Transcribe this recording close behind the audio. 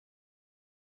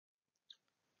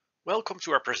Welcome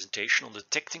to our presentation on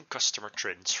detecting customer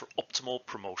trends for optimal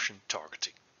promotion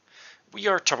targeting. We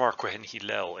are Tamar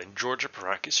Cohen-Hillel and Georgia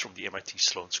Perakis from the MIT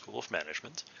Sloan School of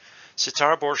Management,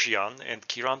 Setareh Borjian and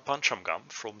Kiran Panchamgam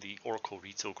from the Oracle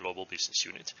Retail Global Business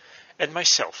Unit, and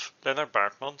myself, Lennart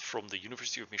Baardman from the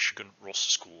University of Michigan Ross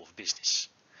School of Business.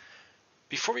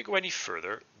 Before we go any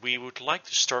further, we would like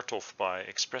to start off by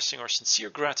expressing our sincere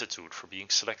gratitude for being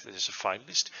selected as a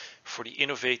finalist for the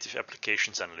Innovative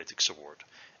Applications Analytics Award,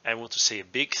 and want to say a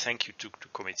big thank you to the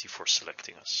committee for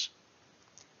selecting us.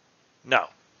 Now,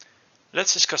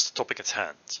 let's discuss the topic at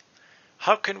hand.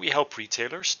 How can we help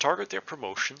retailers target their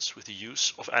promotions with the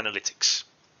use of analytics?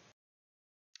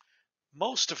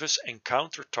 Most of us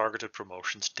encounter targeted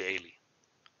promotions daily.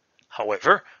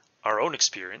 However, our own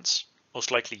experience, most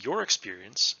likely your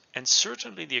experience, and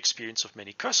certainly the experience of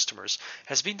many customers,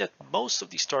 has been that most of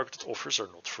these targeted offers are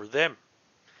not for them.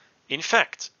 In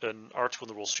fact, an article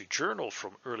in the Wall Street Journal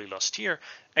from early last year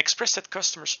expressed that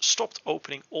customers stopped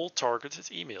opening all targeted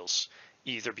emails,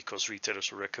 either because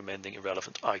retailers were recommending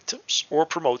irrelevant items or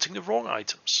promoting the wrong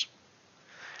items.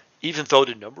 Even though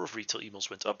the number of retail emails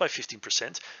went up by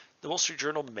 15%, the Wall Street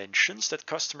Journal mentions that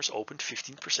customers opened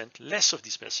 15% less of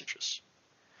these messages.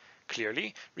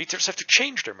 Clearly, retailers have to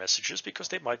change their messages because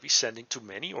they might be sending too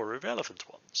many or irrelevant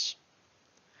ones.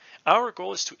 Our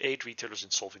goal is to aid retailers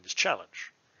in solving this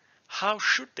challenge. How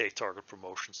should they target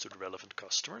promotions to the relevant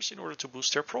customers in order to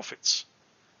boost their profits?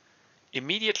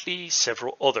 Immediately,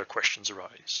 several other questions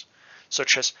arise,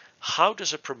 such as how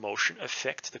does a promotion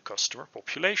affect the customer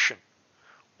population?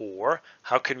 Or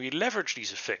how can we leverage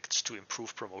these effects to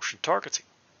improve promotion targeting?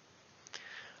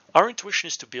 Our intuition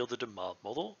is to build a demand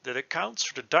model that accounts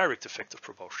for the direct effect of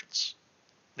promotions,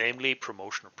 namely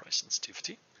promotion or price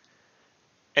sensitivity,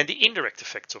 and the indirect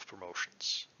effects of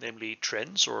promotions, namely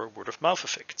trends or word-of-mouth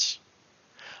effects.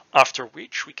 After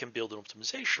which we can build an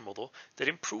optimization model that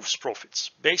improves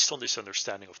profits based on this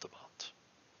understanding of demand.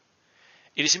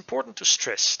 It is important to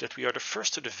stress that we are the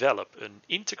first to develop an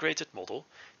integrated model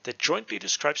that jointly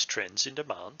describes trends in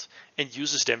demand and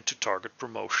uses them to target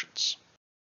promotions.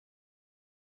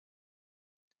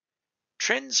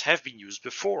 Trends have been used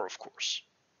before, of course.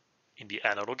 In the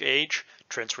analog age,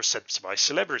 trends were set by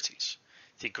celebrities.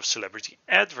 Think of celebrity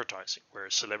advertising, where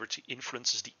a celebrity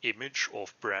influences the image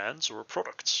of brands or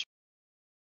products.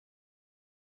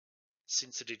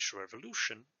 Since the digital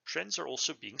revolution, trends are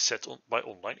also being set by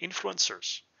online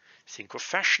influencers. Think of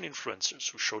fashion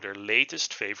influencers who show their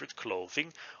latest favorite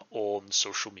clothing on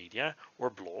social media or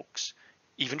blogs,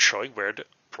 even showing where the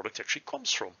product actually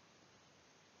comes from.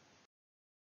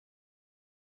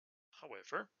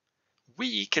 However,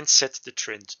 we can set the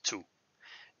trend too.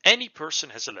 Any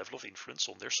person has a level of influence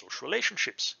on their social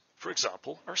relationships, for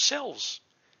example, ourselves.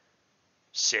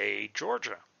 Say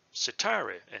Georgia,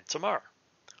 Setareh and Tamar,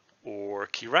 or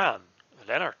Kiran,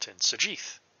 Lennart and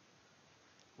Sajith.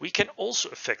 We can also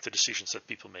affect the decisions that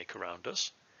people make around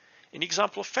us. In the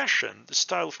example of fashion, the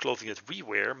style of clothing that we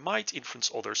wear might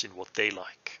influence others in what they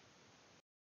like.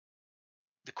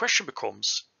 The question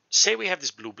becomes, say we have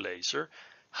this blue blazer,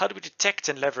 how do we detect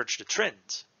and leverage the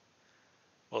trend?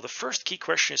 Well, the first key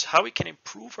question is how we can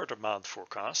improve our demand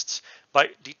forecasts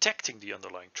by detecting the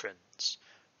underlying trends.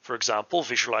 For example,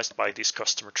 visualized by this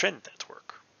customer trend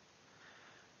network.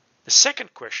 The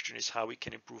second question is how we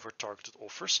can improve our targeted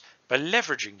offers by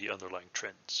leveraging the underlying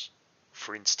trends.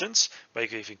 For instance, by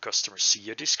giving customer C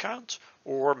a discount,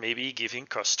 or maybe giving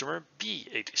customer B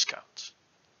a discount.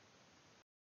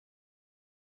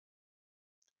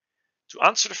 To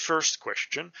answer the first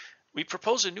question, we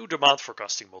propose a new demand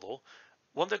forecasting model,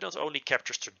 one that not only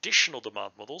captures traditional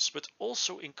demand models, but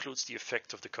also includes the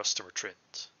effect of the customer trend.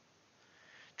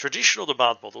 Traditional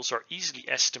demand models are easily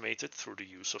estimated through the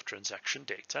use of transaction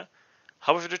data.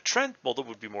 However, the trend model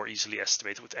would be more easily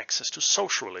estimated with access to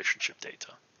social relationship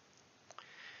data.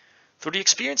 Through the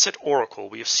experience at Oracle,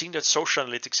 we have seen that social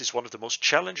analytics is one of the most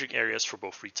challenging areas for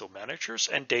both retail managers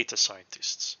and data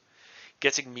scientists.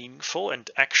 Getting meaningful and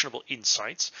actionable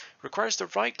insights requires the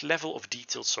right level of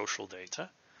detailed social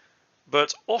data,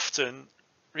 but often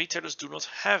retailers do not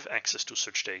have access to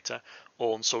such data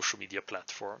on social media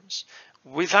platforms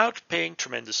without paying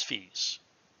tremendous fees,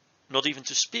 not even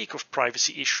to speak of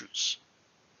privacy issues.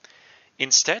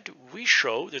 Instead, we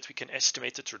show that we can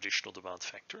estimate the traditional demand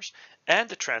factors and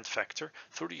the trend factor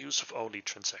through the use of only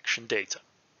transaction data.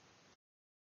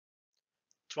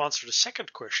 To answer the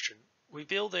second question, we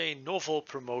build a novel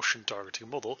promotion targeting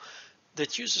model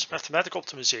that uses mathematical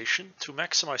optimization to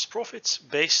maximize profits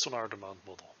based on our demand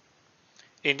model.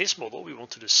 In this model, we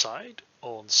want to decide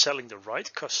on selling the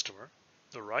right customer,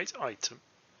 the right item,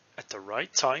 at the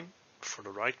right time, for the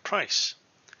right price.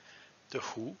 the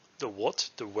who, the what,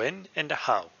 the when, and the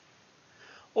how.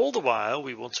 All the while,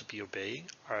 we want to be obeying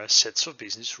our sets of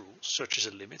business rules, such as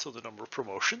a limit on the number of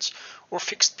promotions or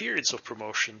fixed periods of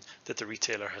promotion that the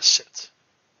retailer has set.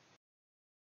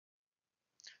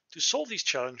 To solve these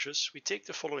challenges, we take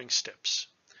the following steps.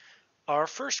 Our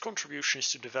first contribution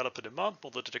is to develop a demand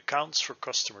model that accounts for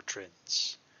customer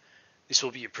trends. This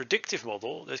will be a predictive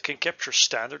model that can capture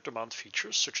standard demand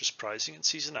features such as pricing and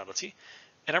seasonality,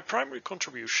 and our primary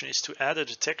contribution is to add a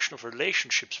detection of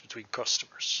relationships between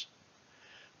customers.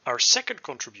 Our second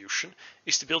contribution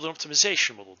is to build an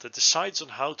optimization model that decides on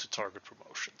how to target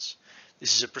promotions.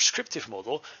 This is a prescriptive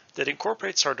model that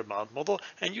incorporates our demand model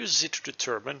and uses it to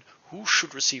determine who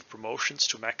should receive promotions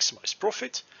to maximize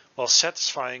profit while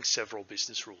satisfying several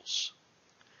business rules.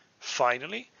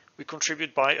 Finally, we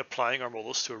contribute by applying our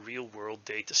models to a real-world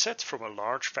data set from a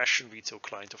large fashion retail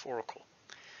client of Oracle.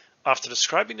 After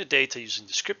describing the data using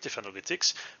descriptive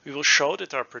analytics, we will show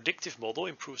that our predictive model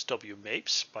improves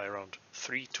WMAPs by around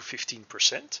 3 to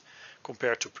 15%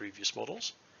 compared to previous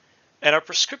models, and our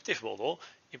prescriptive model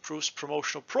improves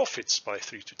promotional profits by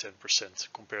 3 to 10%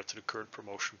 compared to the current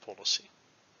promotion policy.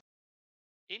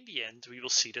 In the end, we will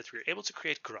see that we are able to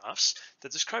create graphs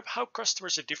that describe how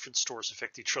customers at different stores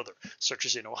affect each other, such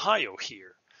as in Ohio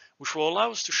here, which will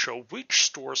allow us to show which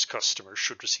stores customers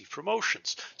should receive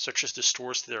promotions, such as the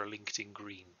stores that are linked in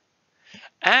green.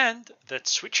 And that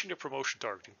switching the promotion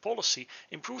targeting policy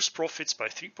improves profits by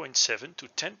 3.7 to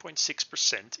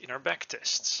 10.6% in our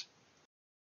backtests.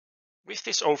 With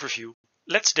this overview,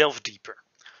 let's delve deeper.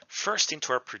 First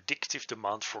into our predictive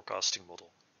demand forecasting model.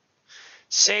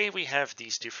 Say we have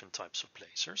these different types of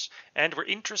blazers, and we're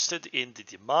interested in the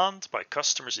demand by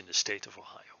customers in the state of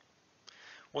Ohio.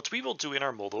 What we will do in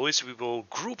our model is we will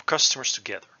group customers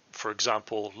together. For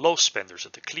example, low spenders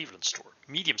at the Cleveland store,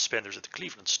 medium spenders at the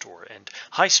Cleveland store, and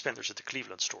high spenders at the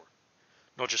Cleveland store.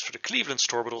 Not just for the Cleveland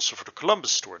store, but also for the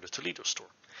Columbus store and the Toledo store.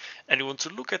 And we want to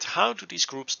look at how do these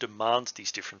groups demand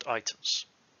these different items.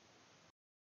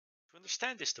 To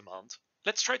understand this demand,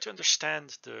 let's try to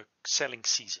understand the selling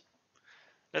season.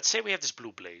 Let's say we have this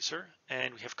blue blazer,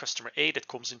 and we have customer A that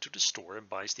comes into the store and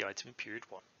buys the item in period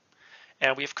 1.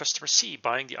 And we have customer C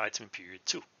buying the item in period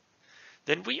 2.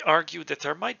 Then we argue that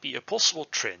there might be a possible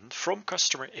trend from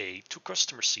customer A to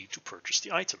customer C to purchase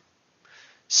the item.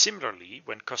 Similarly,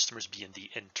 when customers B and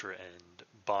D enter and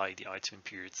buy the item in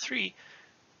period 3,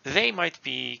 they might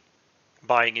be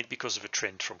buying it because of a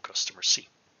trend from customer C.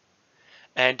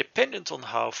 And dependent on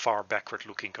how far backward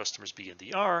looking customers B and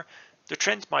D are, the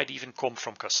trend might even come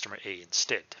from customer A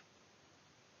instead.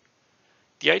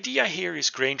 The idea here is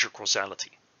Granger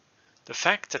causality. The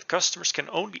fact that customers can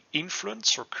only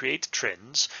influence or create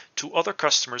trends to other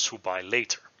customers who buy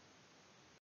later.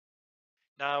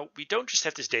 Now, we don't just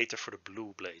have this data for the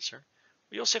blue blazer,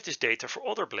 we also have this data for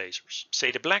other blazers,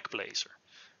 say the black blazer,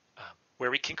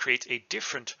 where we can create a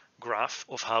different graph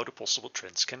of how the possible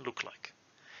trends can look like.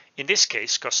 In this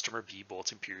case, customer B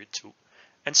bought in period 2,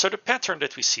 and so the pattern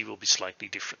that we see will be slightly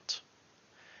different.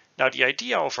 Now, the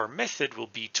idea of our method will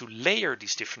be to layer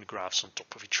these different graphs on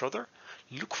top of each other,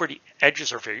 look where the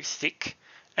edges are very thick,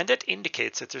 and that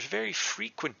indicates that there's very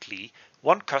frequently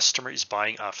one customer is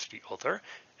buying after the other,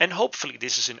 and hopefully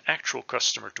this is an actual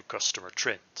customer-to-customer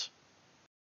trend.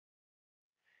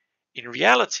 In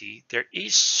reality, there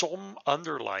is some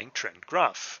underlying trend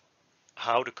graph,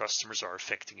 how the customers are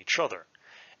affecting each other.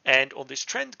 And on this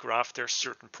trend graph, there are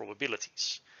certain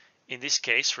probabilities. In this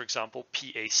case, for example,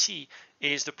 PAC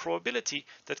is the probability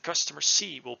that customer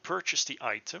C will purchase the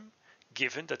item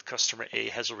given that customer A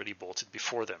has already bought it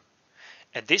before them.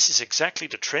 And this is exactly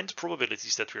the trend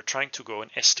probabilities that we're trying to go and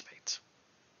estimate.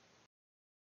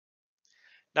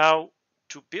 Now,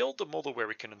 to build a model where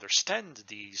we can understand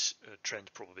these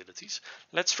trend probabilities,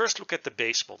 let's first look at the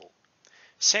base model.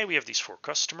 Say we have these 4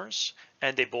 customers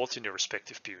and they bought in their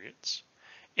respective periods.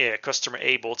 Customer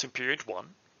A bought in period 1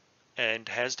 and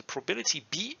has the probability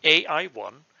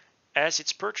BAI1 as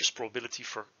its purchase probability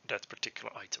for that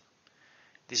particular item.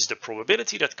 This is the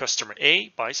probability that customer A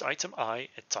buys item I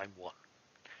at time 1.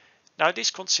 Now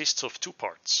this consists of 2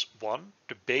 parts. One,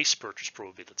 the base purchase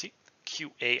probability,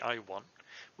 QAI1,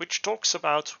 which talks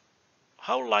about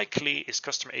how likely is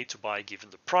customer A to buy given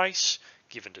the price,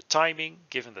 given the timing,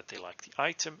 given that they like the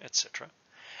item, etc.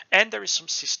 And there is some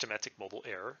systematic model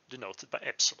error denoted by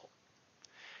epsilon.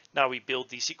 Now we build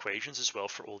these equations as well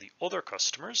for all the other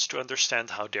customers to understand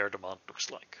how their demand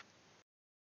looks like.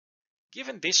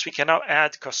 Given this, we can now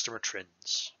add customer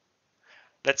trends.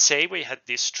 Let's say we had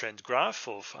this trend graph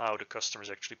of how the customers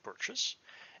actually purchase.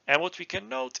 And what we can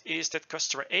note is that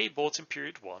customer A bought in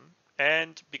period 1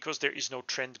 And because there is no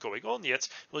trend going on yet,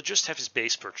 we'll just have his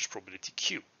base purchase probability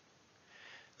Q.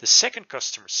 The second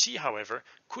customer C, however,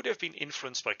 could have been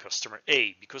influenced by customer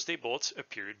A because they bought a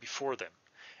period before them.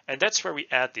 And that's where we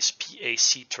add this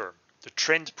PAC term, the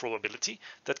trend probability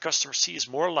that customer C is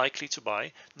more likely to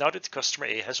buy now that customer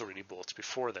A has already bought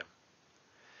before them.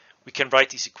 We can write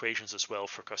these equations as well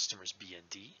for customers B and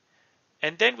D.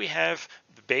 And then we have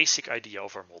the basic idea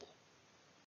of our model.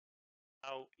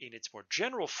 Now, in its more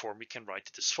general form, we can write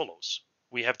it as follows.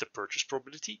 We have the purchase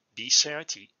probability,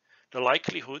 BCIT, the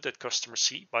likelihood that customer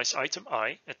C buys item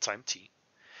I at time t,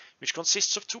 which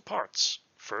consists of two parts.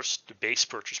 First, the base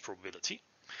purchase probability,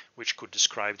 which could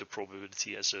describe the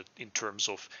probability as in terms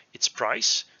of its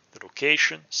price, the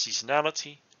location,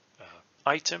 seasonality,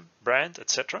 item, brand,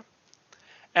 etc.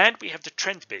 And we have the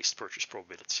trend-based purchase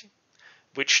probability,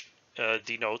 which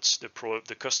denotes the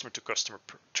customer-to-customer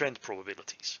trend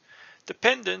probabilities,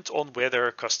 dependent on whether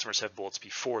customers have bought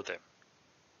before them.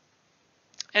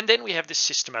 And then we have this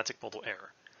systematic model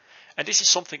error. And this is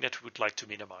something that we would like to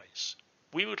minimize.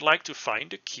 We would like to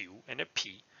find a Q and a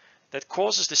P that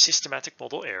causes the systematic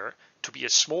model error to be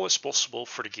as small as possible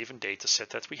for the given data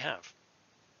set that we have.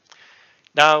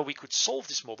 Now, we could solve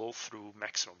this model through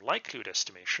maximum likelihood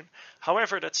estimation.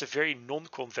 However, that's a very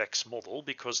non-convex model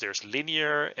because there's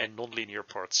linear and nonlinear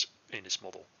parts in this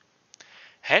model.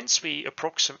 Hence, we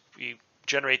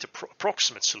generate an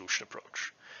approximate solution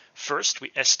approach. First,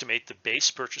 we estimate the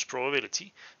base purchase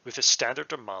probability with a standard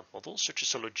demand model, such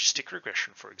as a logistic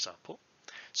regression, for example.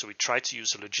 So we try to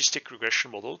use a logistic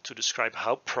regression model to describe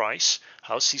how price,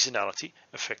 how seasonality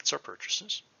affects our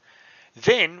purchases.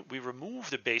 Then we remove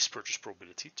the base purchase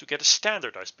probability to get a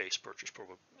standardized purchase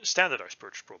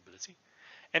probability.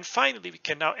 And finally, we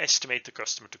can now estimate the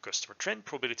customer-to-customer trend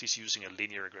probabilities using a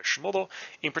linear regression model.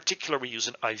 In particular, we use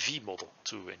an IV model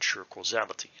to ensure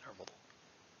causality in our model.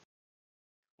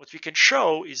 What we can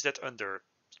show is that under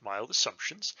mild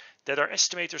assumptions, that our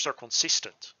estimators are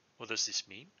consistent. What does this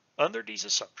mean? Under these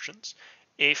assumptions,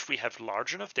 if we have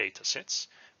large enough data sets,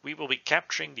 we will be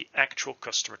capturing the actual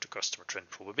customer-to-customer trend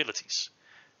probabilities.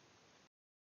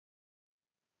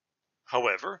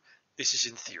 However, this is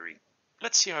in theory.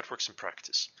 Let's see how it works in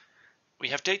practice. We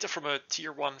have data from a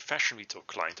tier 1 fashion retail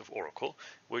client of Oracle,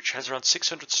 which has around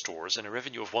 600 stores and a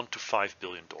revenue of $1 to $5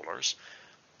 billion.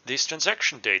 This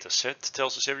transaction data set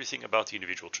tells us everything about the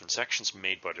individual transactions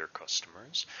made by their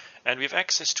customers, and we have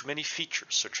access to many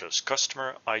features such as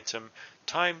customer, item,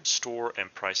 time, store,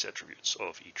 and price attributes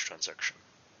of each transaction.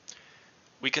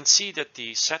 We can see that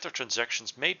the set of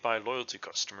transactions made by loyalty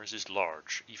customers is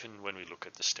large, even when we look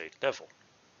at the state level.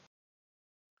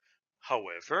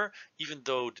 However, even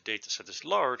though the dataset is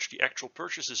large, the actual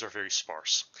purchases are very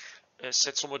sparse.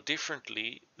 Said somewhat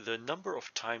differently, the number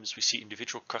of times we see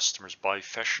individual customers buy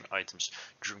fashion items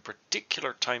during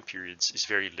particular time periods is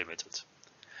very limited.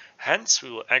 Hence, we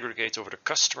will aggregate over the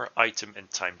customer, item, and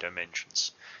time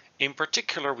dimensions. In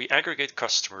particular, we aggregate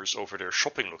customers over their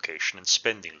shopping location and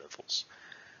spending levels.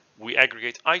 We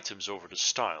aggregate items over the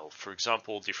style. For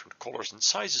example, different colors and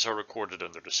sizes are recorded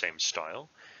under the same style.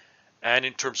 And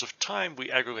in terms of time, we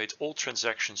aggregate all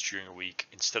transactions during a week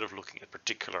instead of looking at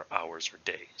particular hours or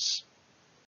days.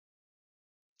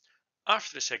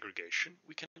 After this aggregation,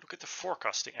 we can look at the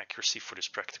forecasting accuracy for this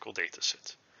practical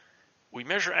dataset. We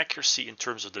measure accuracy in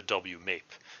terms of the WMAPE,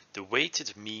 the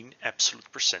weighted mean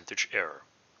absolute percentage error.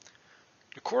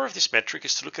 The core of this metric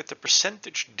is to look at the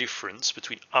percentage difference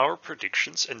between our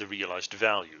predictions and the realized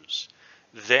values.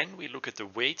 Then we look at the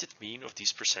weighted mean of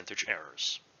these percentage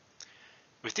errors.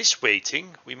 With this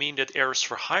weighting, we mean that errors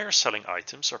for higher selling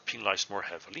items are penalized more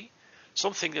heavily,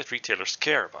 something that retailers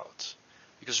care about,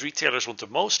 because retailers want the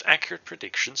most accurate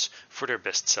predictions for their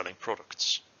best-selling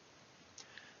products.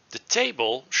 The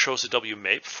table shows the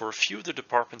WMAPE for a few of the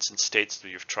departments and states that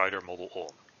we have tried our model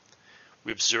on.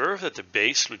 We observe that the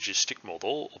base logistic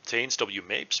model obtains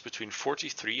WMAPEs between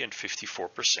 43 and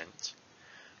 54%,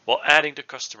 while adding the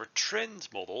customer trend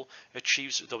model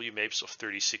achieves WMAPEs of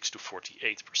 36 to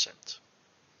 48%.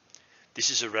 This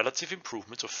is a relative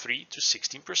improvement of 3 to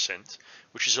 16%,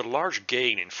 which is a large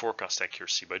gain in forecast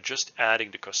accuracy by just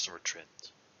adding the customer trend.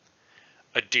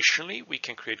 Additionally, we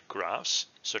can create graphs,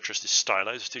 such as this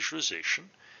stylized visualization,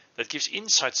 that gives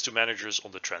insights to managers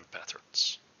on the trend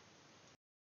patterns.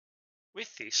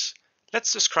 With this,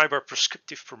 let's describe our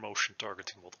prescriptive promotion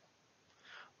targeting model.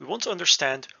 We want to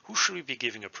understand who should we be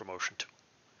giving a promotion to.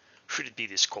 Should it be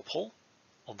this couple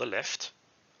on the left?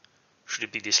 Should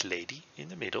it be this lady in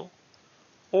the middle?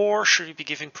 Or should we be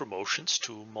giving promotions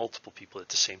to multiple people at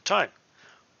the same time?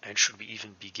 And should we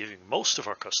even be giving most of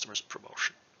our customers a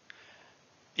promotion?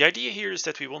 The idea here is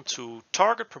that we want to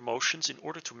target promotions in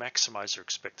order to maximize our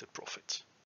expected profit.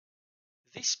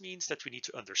 This means that we need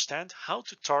to understand how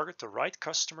to target the right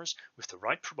customers with the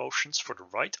right promotions for the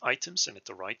right items and at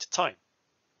the right time.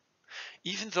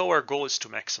 Even though our goal is to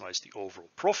maximize the overall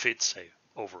profit, say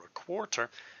over a quarter,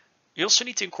 we also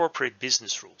need to incorporate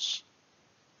business rules.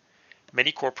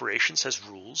 Many corporations have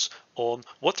rules on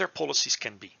what their policies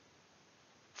can be.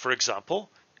 For example,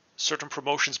 certain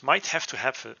promotions might have to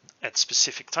happen at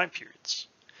specific time periods.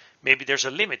 Maybe there's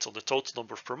a limit on the total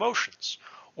number of promotions,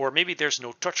 or maybe there's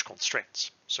no touch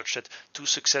constraints, such that two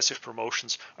successive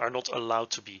promotions are not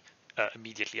allowed to be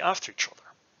immediately after each other.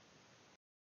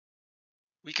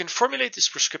 We can formulate this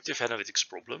prescriptive analytics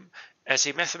problem as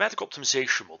a mathematical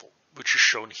optimization model, which is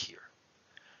shown here.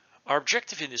 Our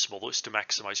objective in this model is to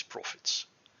maximize profits.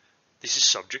 This is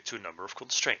subject to a number of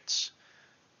constraints.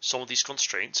 Some of these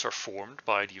constraints are formed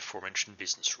by the aforementioned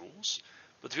business rules,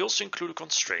 but we also include a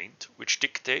constraint which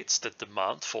dictates that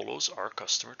demand follows our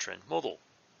customer trend model.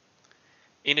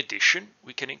 In addition,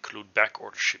 we can include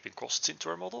backorder shipping costs into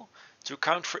our model to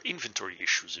account for inventory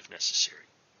issues if necessary.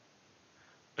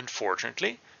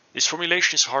 Unfortunately, this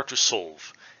formulation is hard to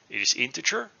solve. It is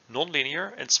integer,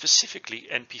 nonlinear, and specifically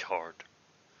NP-hard.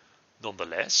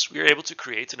 Nonetheless, we are able to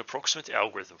create an approximate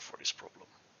algorithm for this problem.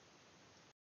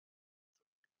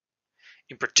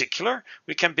 In particular,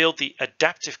 we can build the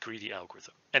adaptive greedy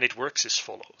algorithm, and it works as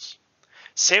follows.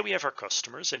 Say we have our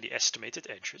customers and the estimated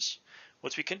edges.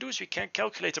 What we can do is we can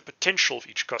calculate the potential of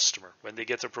each customer when they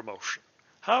get a promotion.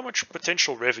 How much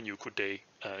potential revenue could they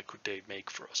make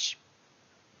for us?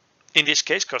 In this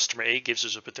case, customer A gives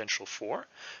us a potential of 4,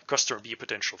 customer B a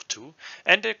potential of 2,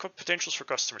 and the potentials for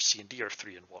customer C and D are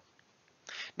 3 and 1.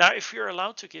 Now, if we are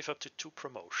allowed to give up to 2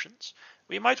 promotions,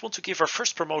 we might want to give our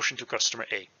first promotion to customer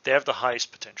A. They have the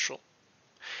highest potential.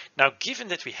 Now, given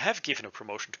that we have given a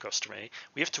promotion to customer A,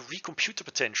 we have to recompute the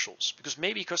potentials because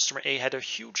maybe customer A had a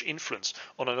huge influence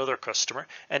on another customer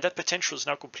and that potential is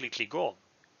now completely gone.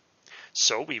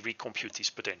 So we recompute these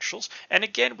potentials and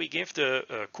again we give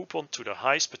the coupon to the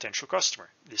highest potential customer,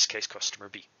 in this case customer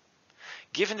B.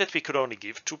 Given that we could only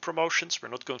give 2 promotions, we're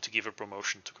not going to give a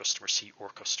promotion to customer C or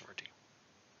customer D.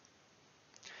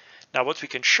 Now what we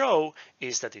can show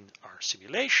is that in our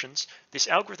simulations, this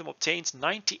algorithm obtains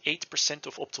 98%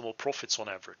 of optimal profits on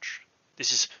average.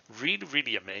 This is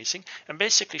really amazing and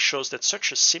basically shows that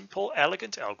such a simple,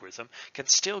 elegant algorithm can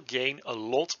still gain a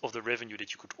lot of the revenue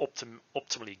that you could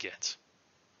optimally get.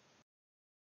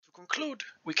 To conclude,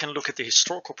 we can look at the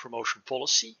historical promotion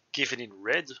policy given in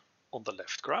red on the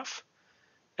left graph,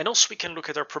 and also we can look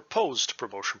at our proposed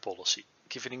promotion policy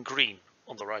given in green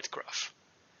on the right graph.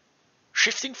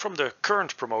 Shifting from the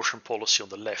current promotion policy on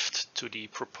the left to the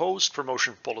proposed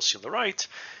promotion policy on the right,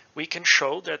 we can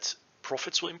show that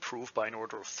profits will improve by an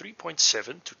order of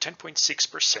 3.7 to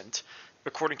 10.6%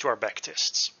 according to our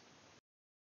backtests.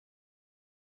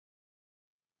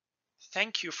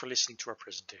 Thank you for listening to our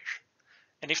presentation.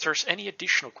 And if there's any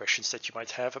additional questions that you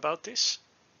might have about this,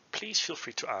 please feel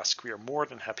free to ask. We are more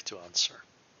than happy to answer.